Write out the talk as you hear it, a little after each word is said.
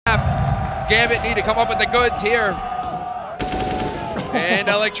Gambit need to come up with the goods here. And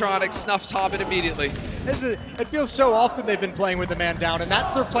Electronic snuffs Hobbit immediately. It feels so often they've been playing with the man down, and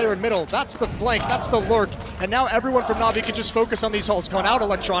that's their player in middle, that's the flank, that's the lurk, and now everyone from Navi can just focus on these halls. Going out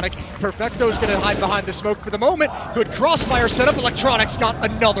Electronic, Perfecto's gonna hide behind the smoke for the moment. Good crossfire setup, Electronic's got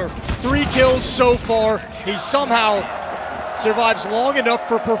another. 3 kills so far. He somehow survives long enough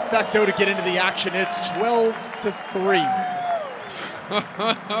for Perfecto to get into the action. It's 12-3.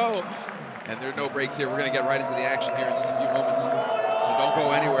 And there are no breaks here. We're gonna get right into the action here in just a few moments. So don't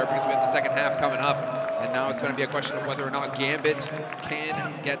go anywhere because we have the second half coming up. And now it's going to be a question of whether or not Gambit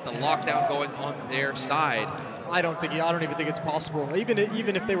can get the lockdown going on their side. I don't even think it's possible. Even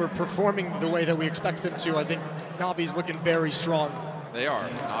if they were performing the way that we expect them to, I think Navi's looking very strong. They are.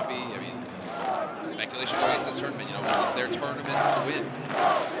 Navi, I mean, speculation going into this tournament, you know, it's their tournament to win.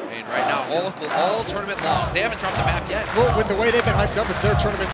 And right now, all tournament long, they haven't dropped the map yet. Well, with the way they've been hyped up, it's their tournament